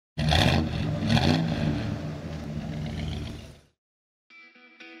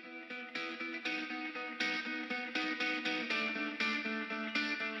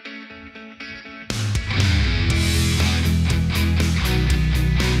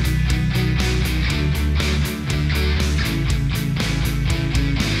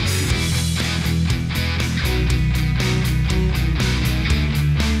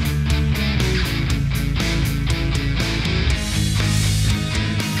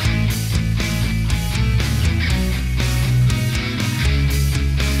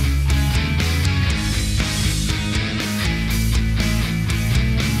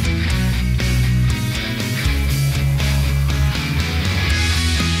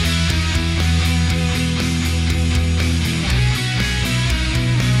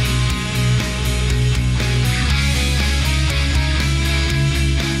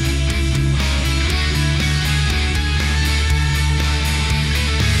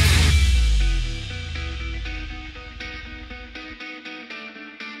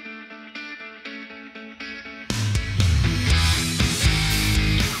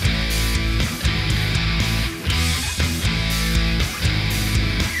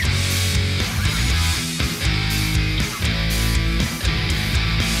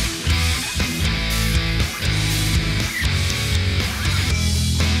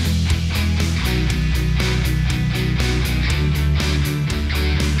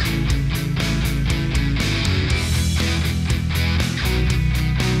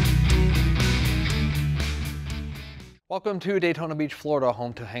Welcome to Daytona Beach, Florida,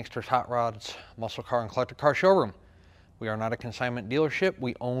 home to Hankster's Hot Rods, Muscle Car and Collector Car Showroom. We are not a consignment dealership.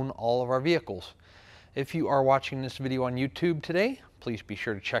 We own all of our vehicles. If you are watching this video on YouTube today, please be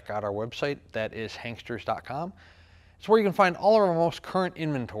sure to check out our website. That is hanksters.com. It's where you can find all of our most current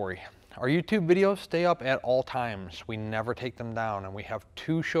inventory. Our YouTube videos stay up at all times. We never take them down, and we have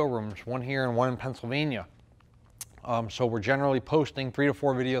two showrooms, one here and one in Pennsylvania. So we're generally posting 3 to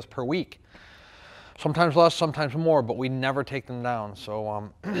 4 videos per week. Sometimes less, sometimes more, but we never take them down.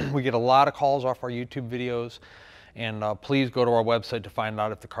 So we get a lot of calls off our YouTube videos, and please go to our website to find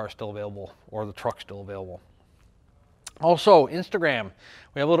out if the car's still available or the truck's still available. Also, Instagram.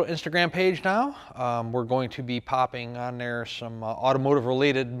 We have a little Instagram page now. We're going to be popping on there some automotive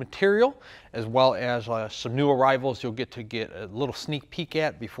related material, as well as some new arrivals you'll get a little sneak peek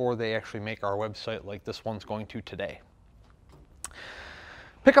at before they actually make our website, like this one's going to today.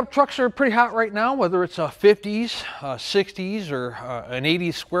 Pickup trucks are pretty hot right now, whether it's a 50s, 60s, or an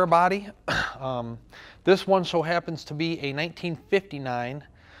 80s square body. This one so happens to be a 1959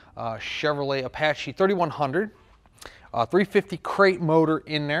 Chevrolet Apache 3100, 350 crate motor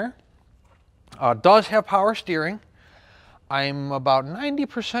in there. Does have power steering. I'm about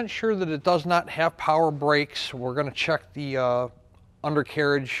 90% sure that it does not have power brakes. We're going to check the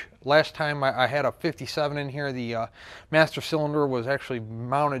undercarriage. Last time I had a 57 in here, the master cylinder was actually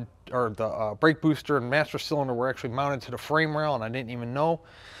mounted, or the brake booster and master cylinder were actually mounted to the frame rail, and I didn't even know.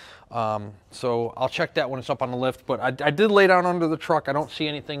 So I'll check that when it's up on the lift, but I did lay down under the truck. I don't see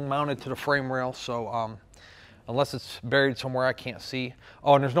anything mounted to the frame rail, so unless it's buried somewhere I can't see.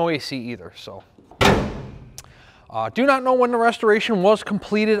 Oh, and there's no AC either, so. Do not know when the restoration was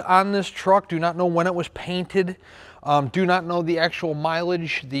completed on this truck. Do not know when it was painted. Do not know the actual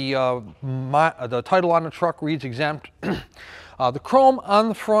mileage. The title on the truck reads exempt. The chrome on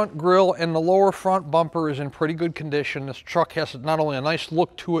the front grille and the lower front bumper is in pretty good condition. This truck has not only a nice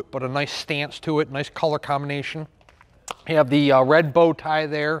look to it, but a nice stance to it, nice color combination. You have the red bow tie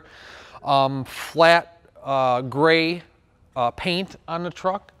there, flat gray paint on the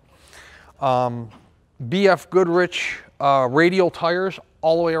truck. BF Goodrich radial tires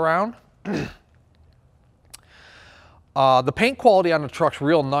all the way around. The paint quality on the truck's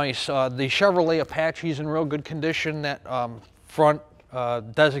real nice. The Chevrolet Apache is in real good condition. That front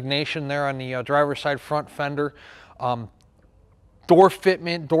designation there on the driver's side front fender. Door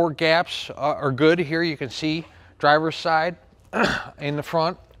fitment, door gaps are good here. You can see driver's side in the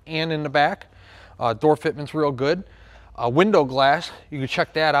front and in the back. Door fitment's real good. Window glass, you can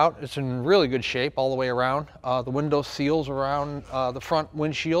check that out. It's in really good shape all the way around. The window seals around the front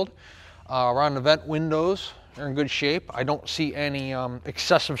windshield, around the vent windows, they're in good shape. I don't see any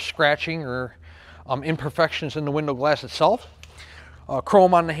excessive scratching or imperfections in the window glass itself.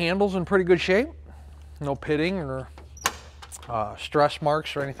 Chrome on the handles in pretty good shape. No pitting or stress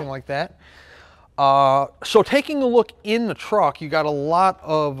marks or anything like that. So taking a look in the truck, you got a lot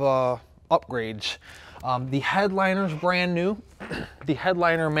of upgrades. The headliner's brand new. The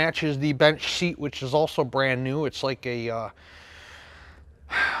headliner matches the bench seat, which is also brand new. It's like a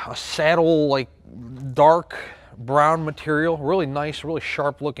saddle, like dark brown material, really nice, really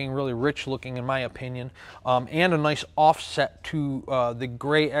sharp looking, really rich looking in my opinion, and a nice offset to the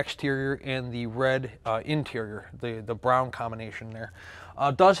gray exterior and the red interior, the brown combination there.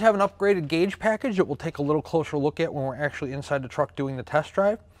 Does have an upgraded gauge package that we'll take a little closer look at when we're actually inside the truck doing the test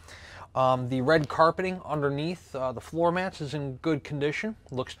drive. The red carpeting underneath the floor mats is in good condition.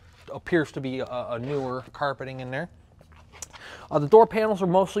 Appears to be a newer carpeting in there. The door panels are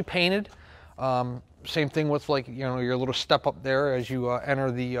mostly painted. Same thing with, like, you know, your little step up there as you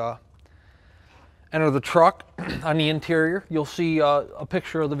enter the truck. On the interior, you'll see a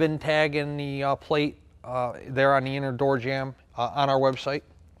picture of the VIN tag and the plate there on the inner door jamb on our website.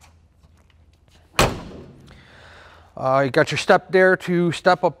 You got your step there to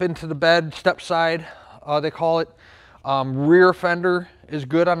step up into the bed, step side, they call it. Rear fender is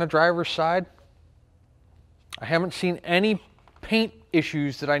good on the driver's side. I haven't seen any paint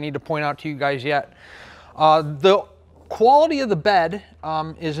issues that I need to point out to you guys yet. The quality of the bed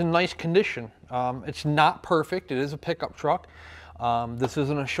is in nice condition. It's not perfect. It is a pickup truck. This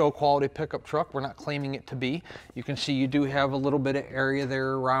isn't a show quality pickup truck. We're not claiming it to be. You can see you do have a little bit of area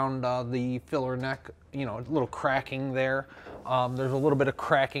there around the filler neck, you know, a little cracking there. There's a little bit of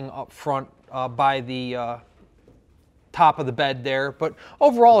cracking up front by the top of the bed there, but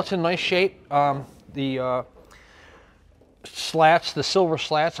overall it's in nice shape. The slats, the silver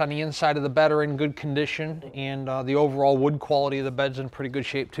slats on the inside of the bed are in good condition, and the overall wood quality of the bed's in pretty good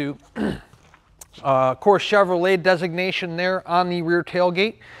shape too. Of course, Chevrolet designation there on the rear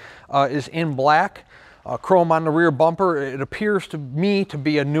tailgate is in black. Chrome on the rear bumper. It appears to me to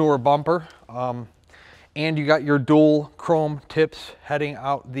be a newer bumper. And you got your dual chrome tips heading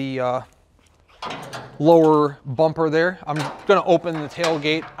out the lower bumper there. I'm going to open the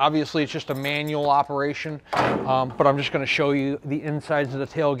tailgate. Obviously, it's just a manual operation, but I'm just going to show you the insides of the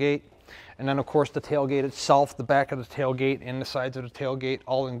tailgate. And then, of course, the tailgate itself, the back of the tailgate and the sides of the tailgate,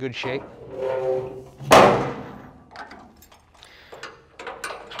 all in good shape.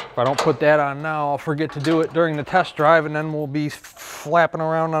 If I don't put that on now, I'll forget to do it during the test drive, and then we'll be flapping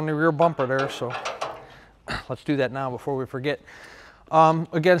around on the rear bumper there. So let's do that now before we forget.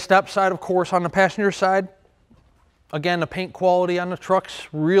 Again, step side, of course, on the passenger side. Again, the paint quality on the truck's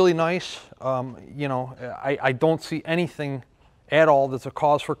really nice. You know, I don't see anything at all that's a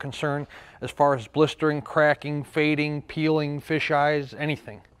cause for concern as far as blistering, cracking, fading, peeling, fish eyes,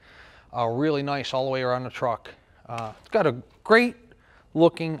 anything. Really nice all the way around the truck. It's got a great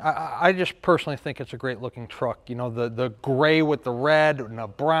looking, I just personally think it's a great looking truck. You know, the gray with the red and the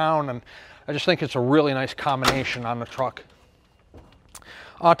brown, and I just think it's a really nice combination on the truck.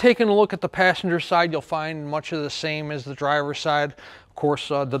 Taking a look at the passenger side, you'll find much of the same as the driver's side. Of course,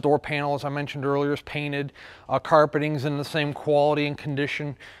 the door panel, as I mentioned earlier, is painted. Carpeting's in the same quality and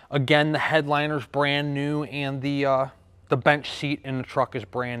condition. Again, the headliner's brand new, and the bench seat in the truck is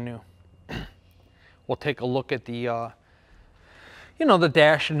brand new. We'll take a look at the you know, the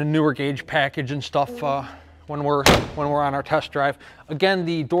dash and the newer gauge package and stuff when we're on our test drive. Again,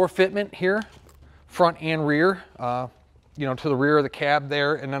 the door fitment here, front and rear, you know, to the rear of the cab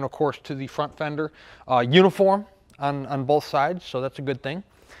there, and then of course to the front fender, uniform on both sides, so that's a good thing.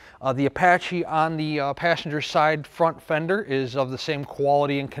 The Apache on the passenger side front fender is of the same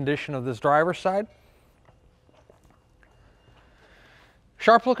quality and condition of this driver's side.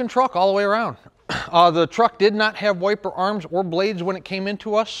 Sharp looking truck all the way around. The truck did not have wiper arms or blades when it came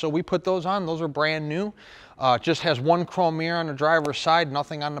into us, so we put those on. Those are brand new. Just has one chrome mirror on the driver's side,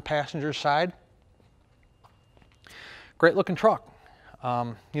 nothing on the passenger side. Great looking truck.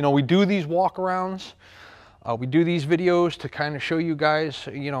 You know, we do these walk-arounds. We do these videos to kind of show you guys,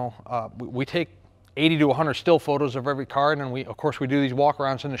 you know, we take 80 to 100 still photos of every car, and then of course we do these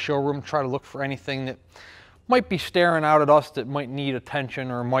walk-arounds in the showroom, try to look for anything that might be staring out at us that might need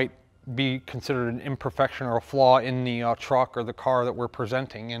attention or might be considered an imperfection or a flaw in the truck or the car that we're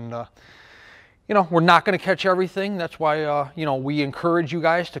presenting. And you know, we're not going to catch everything. That's why you know, we encourage you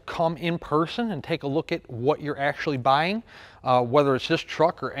guys to come in person and take a look at what you're actually buying, whether it's this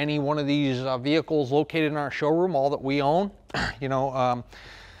truck or any one of these vehicles located in our showroom, all that we own. You know,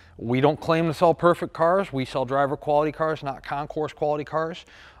 we don't claim to sell perfect cars. We sell driver quality cars, not concourse quality cars.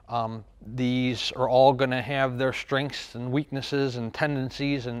 These are all going to have their strengths and weaknesses and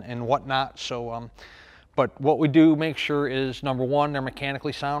tendencies and whatnot. So, but what we do make sure is, number one, they're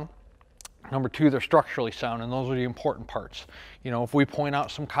mechanically sound. Number two, they're structurally sound, and those are the important parts. You know, if we point out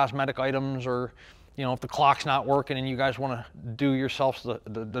some cosmetic items, or, you know, if the clock's not working and you guys want to do yourselves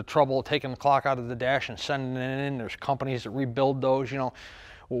the trouble of taking the clock out of the dash and sending it in, there's companies that rebuild those. You know,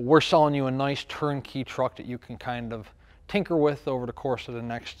 we're selling you a nice turnkey truck that you can kind of tinker with over the course of the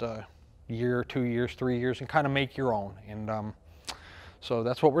next year, 2 years, 3 years, and kind of make your own. And so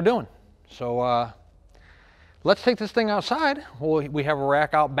that's what we're doing. So let's take this thing outside. We have a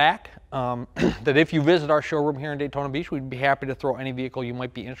rack out back that if you visit our showroom here in Daytona Beach, we'd be happy to throw any vehicle you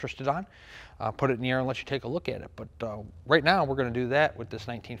might be interested on, put it in the air and let you take a look at it. But right now we're going to do that with this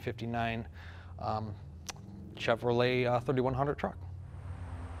 1959 Chevrolet 3100 truck.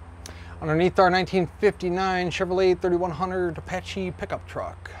 Underneath our 1959 Chevrolet 3100 Apache pickup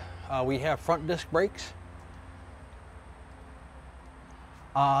truck, we have front disc brakes.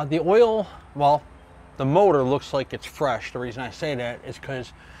 The oil, well, the motor looks like it's fresh. The reason I say that is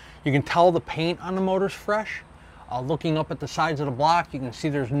because you can tell the paint on the motor's fresh. Looking up at the sides of the block, you can see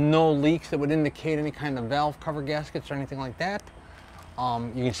there's no leaks that would indicate any kind of valve cover gaskets or anything like that.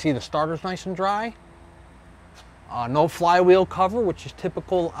 You can see the starter's nice and dry. No flywheel cover, which is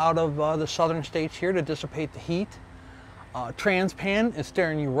typical out of the southern states here to dissipate the heat. Trans pan is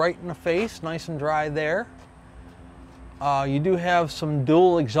staring you right in the face, nice and dry there. You do have some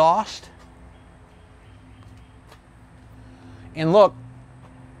dual exhaust. And look,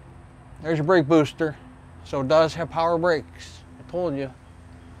 there's your brake booster. So it does have power brakes. I told you.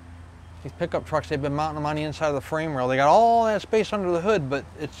 These pickup trucks, they've been mounting them on the inside of the frame rail. They got all that space under the hood, but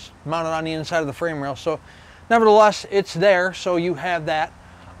it's mounted on the inside of the frame rail. So nevertheless, it's there, so you have that.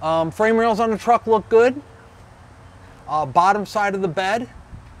 Frame rails on the truck look good. Bottom side of the bed.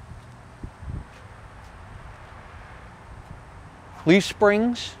 Leaf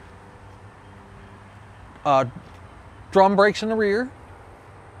springs. Drum brakes in the rear.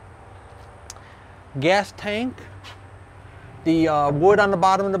 gas tank. The wood on the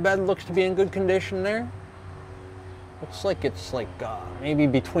bottom of the bed looks to be in good condition there. Looks like it's like maybe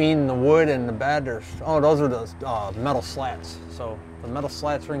between the wood and the bed. There's, oh, those are the metal slats. So the metal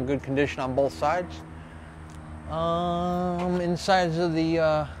slats are in good condition on both sides. Insides of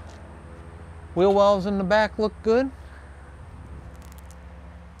the wheel wells in the back look good.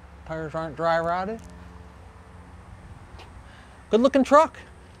 Tires aren't dry rotted. Good looking truck.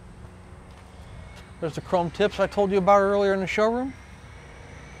 There's the chrome tips I told you about earlier in the showroom.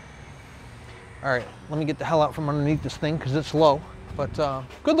 All right, let me get the hell out from underneath this thing because it's low. But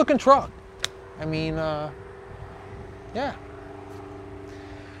good looking truck. I mean, yeah. I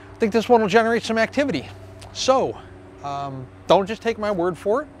think this one will generate some activity. So, don't just take my word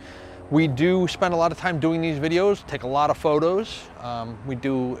for it. We do spend a lot of time doing these videos, take a lot of photos. We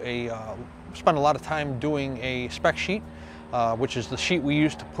do spend a lot of time doing a spec sheet, which is the sheet we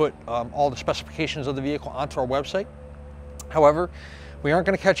use to put all the specifications of the vehicle onto our website. However, we aren't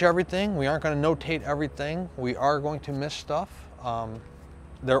going to catch everything. We aren't going to notate everything. We are going to miss stuff.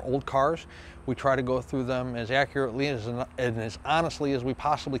 They're old cars. We try to go through them as accurately and as honestly as we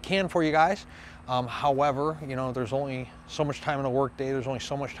possibly can for you guys. However, you know, there's only so much time in a work day. There's only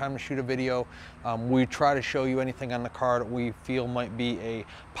so much time to shoot a video. We try to show you anything on the car that we feel might be a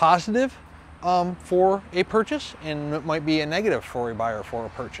positive for a purchase, and it might be a negative for a buyer for a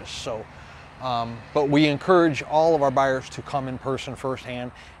purchase. So, but we encourage all of our buyers to come in person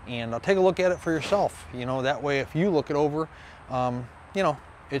firsthand and take a look at it for yourself. You know, that way if you look it over, you know,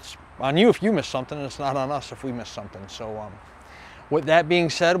 it's on you if you miss something, and it's not on us if we miss something. So with that being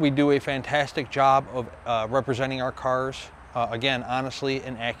said, we do a fantastic job of representing our cars. Again, honestly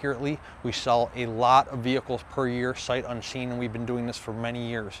and accurately. We sell a lot of vehicles per year, sight unseen, and we've been doing this for many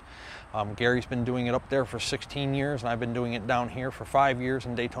years. Gary's been doing it up there for 16 years, and I've been doing it down here for 5 years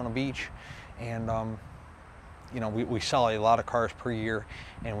in Daytona Beach. And you know, we sell a lot of cars per year,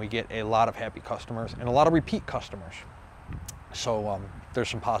 and we get a lot of happy customers and a lot of repeat customers. So there's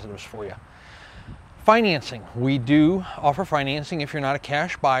some positives for you. Financing. We do offer financing if you're not a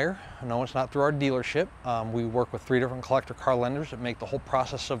cash buyer. No, it's not through our dealership. We work with 3 different collector car lenders that make the whole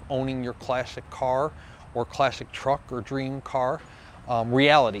process of owning your classic car or classic truck or dream car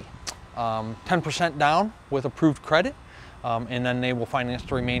reality. 10% down with approved credit, and then they will finance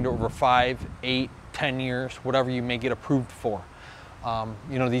the remainder over 5, 8, 10 years, whatever you may get approved for.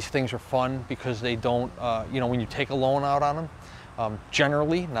 You know, these things are fun because they don't, you know, when you take a loan out on them,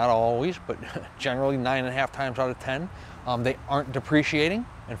 generally, not always, but generally 9.5 times out of 10, they aren't depreciating.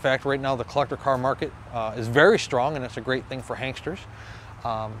 In fact, right now the collector car market is very strong, and it's a great thing for hanksters.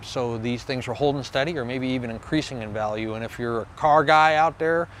 So these things are holding steady or maybe even increasing in value. And if you're a car guy out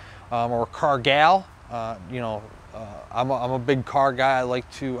there or a car gal, you know, I'm a big car guy.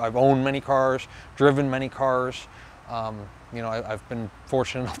 I've owned many cars, driven many cars. You know, I've been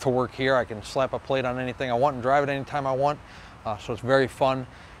fortunate enough to work here. I can slap a plate on anything I want and drive it anytime I want. So it's very fun.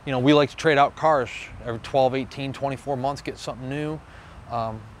 You know, we like to trade out cars every 12, 18, 24 months, get something new.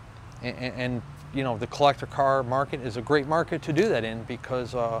 And you know, the collector car market is a great market to do that in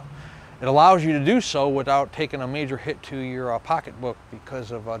because it allows you to do so without taking a major hit to your pocketbook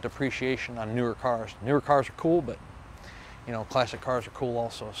because of depreciation on newer cars. Newer cars are cool, but you know, classic cars are cool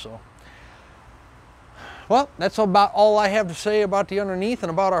also. So, well, that's about all I have to say about the underneath and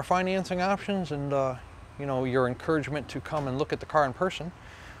about our financing options and you know, your encouragement to come and look at the car in person.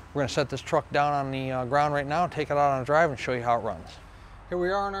 We're going to set this truck down on the ground right now, take it out on a drive, and show you how it runs. Here we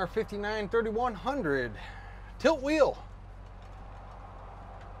are in our 59 3100 tilt wheel.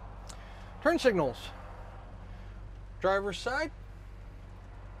 Turn signals. Driver's side.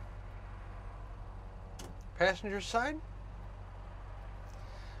 Passenger side.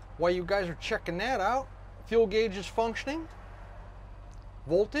 While you guys are checking that out, fuel gauge is functioning.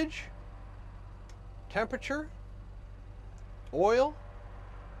 Voltage. Temperature. Oil.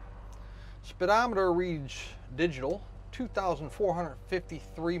 Speedometer reads digital.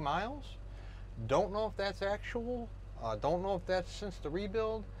 2,453 miles. Don't know if that's actual. Don't know if that's since the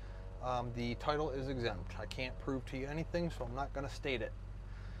rebuild. The title is exempt. I can't prove to you anything, so I'm not going to state it.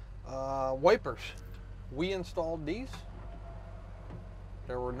 Wipers. We installed these.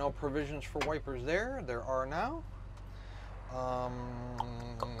 There were no provisions for wipers there. There are now.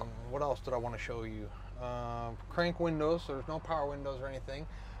 What else did I want to show you? Crank windows. So there's no power windows or anything.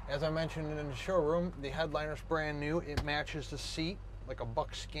 As I mentioned in the showroom, the headliner's brand new. It matches the seat, like a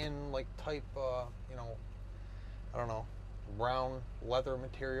buckskin like type, you know, I don't know, brown leather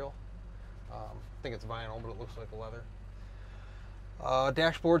material. I think it's vinyl, but it looks like leather.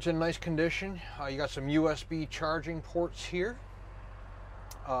 Dashboard's in nice condition. You got some USB charging ports here.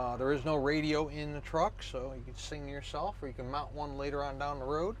 There is no radio in the truck, so you can sing to yourself, or you can mount one later on down the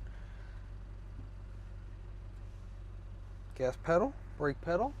road. Gas pedal, brake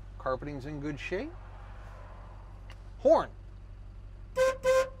pedal, carpeting's in good shape. Horn.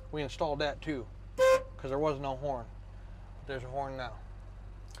 We installed that too, because there was no horn. There's a horn now.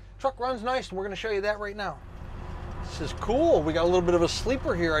 Truck runs nice, and we're going to show you that right now. This is cool. We got a little bit of a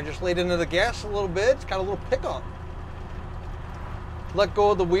sleeper here. I just laid into the gas a little bit. It's got a little pickup. Let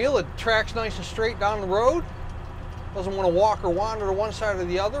go of the wheel. It tracks nice and straight down the road. Doesn't want to walk or wander to one side or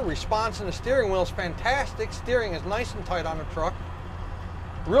the other. Response in the steering wheel is fantastic. Steering is nice and tight on the truck.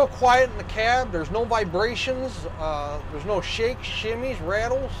 Real quiet in the cab. There's no vibrations. There's no shakes, shimmies,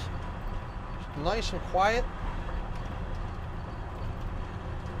 rattles. Just nice and quiet.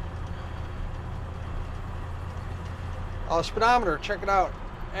 Speedometer, check it out.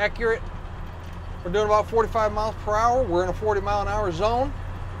 Accurate. We're doing about 45 miles per hour. We're in a 40 mile an hour zone.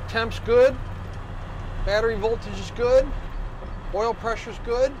 Temp's good. Battery voltage is good. Oil pressure's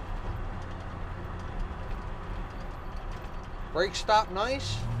good. Brake stop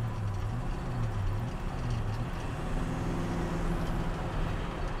nice.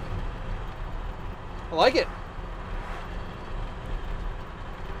 I like it.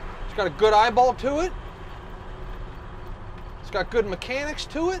 It's got a good eyeball to it. It's got good mechanics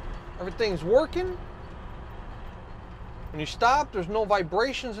to it. Everything's working. When you stop, there's no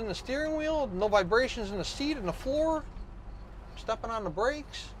vibrations in the steering wheel, no vibrations in the seat and the floor. Stepping on the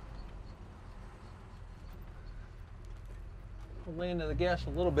brakes. I'll lay into the gas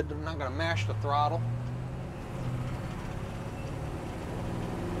a little bit, but I'm not going to mash the throttle.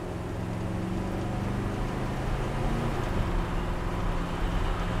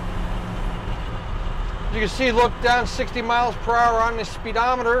 As you can see, look down 60 miles per hour on the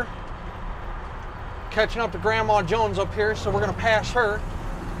speedometer. Catching up to Grandma Jones up here, so we're going to pass her.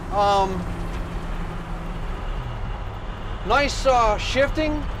 Nice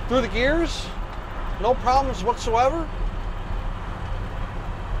shifting through the gears. No problems whatsoever.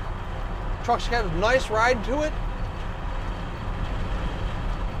 Truck's got a nice ride to it.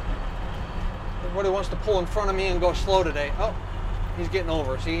 Everybody wants to pull in front of me and go slow today. Oh, he's getting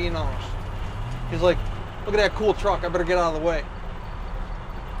over. See, he knows. He's like, look at that cool truck. I better get out of the way.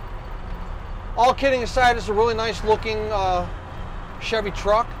 All kidding aside, it's a really nice looking Chevy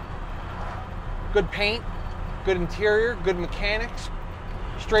truck. Good paint, good interior, good mechanics,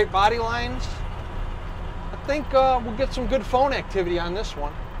 straight body lines. I think we'll get some good phone activity on this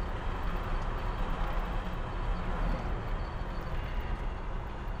one.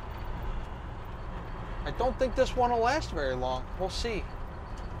 I don't think this one will last very long. We'll see.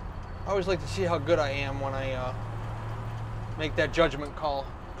 I always like to see how good I am when I make that judgment call.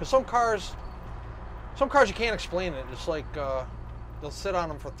 Because some cars you can't explain it. It's like they'll sit on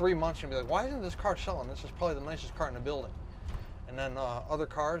them for 3 months and be like, why isn't this car selling? This is probably the nicest car in the building. And then other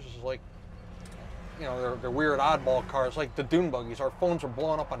cars is like, you know, they're weird oddball cars like the dune buggies. Our phones are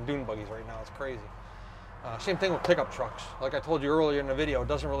blowing up on dune buggies right now. It's crazy. Same thing with pickup trucks. Like I told you earlier in the video, it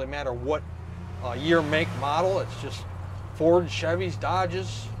doesn't really matter what year, make, model. It's just Ford, Chevys,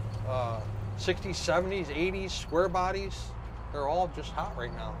 Dodges, 60s, 70s, 80s, square bodies. They're all just hot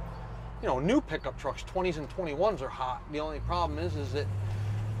right now. You know, new pickup trucks, 20s and 21s are hot. The only problem is that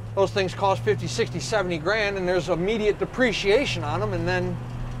those things cost 50, 60, 70 grand and there's immediate depreciation on them, and then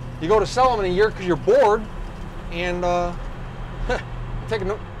you go to sell them in a year because you're bored and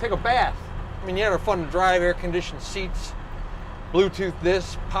take a bath. I mean, yeah, they're fun to drive, air-conditioned seats, Bluetooth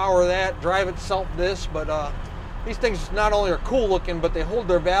this, power that, drive itself this, but these things not only are cool looking, but they hold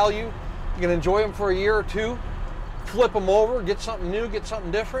their value. You can enjoy them for a year or two, flip them over, get something new, get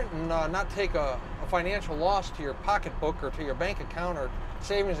something different, and not take a financial loss to your pocketbook or to your bank account or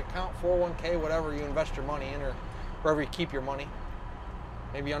savings account, 401k, whatever you invest your money in, or wherever you keep your money,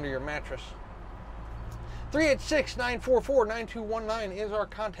 maybe under your mattress. 386-944-9219 is our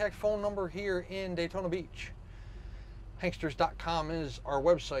contact phone number here in Daytona Beach. Hanksters.com is our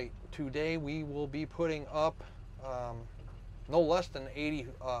website. Today we will be putting up no less than 80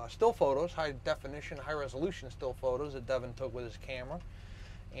 still photos, high definition, high resolution still photos that Devin took with his camera.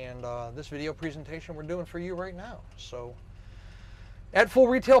 And this video presentation we're doing for you right now. So at full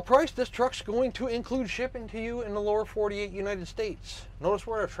retail price, this truck's going to include shipping to you in the lower 48 United States. Notice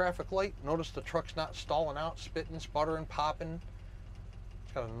we're at a traffic light. Notice the truck's not stalling out, spitting, sputtering, popping.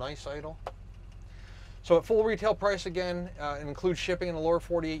 It's got a nice idle. So at full retail price again, it includes shipping in the lower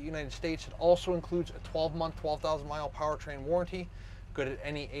 48 United States. It also includes a 12-month, 12,000 mile powertrain warranty. Good at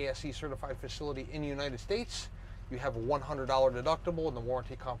any ASE certified facility in the United States. You have a $100 deductible and the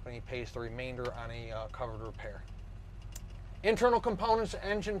warranty company pays the remainder on a covered repair. Internal components,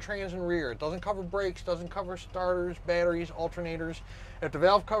 engine, trans, and rear. It doesn't cover brakes, doesn't cover starters, batteries, alternators. If the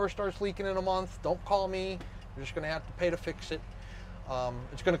valve cover starts leaking in a month, don't call me. You're just going to have to pay to fix it.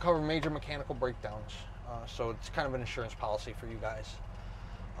 It's going to cover major mechanical breakdowns. So it's kind of an insurance policy for you guys.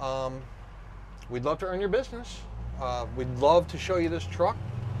 We'd love to earn your business. We'd love to show you this truck,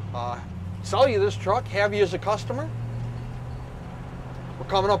 sell you this truck, have you as a customer. We're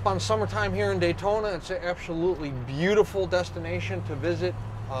coming up on summertime here in Daytona. It's an absolutely beautiful destination to visit,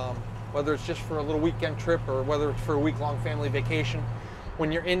 whether it's just for a little weekend trip or whether it's for a week-long family vacation.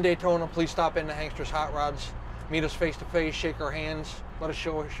 When you're in Daytona, please stop into Hankster's Hot Rods. Meet us face to face, shake our hands. Let us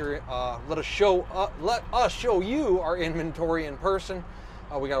show you our inventory in person.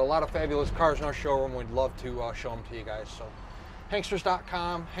 We got a lot of fabulous cars in our showroom. We'd love to show them to you guys. So,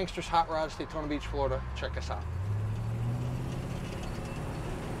 Hanksters.com, Hankster's Hot Rods, Daytona Beach, Florida. Check us out.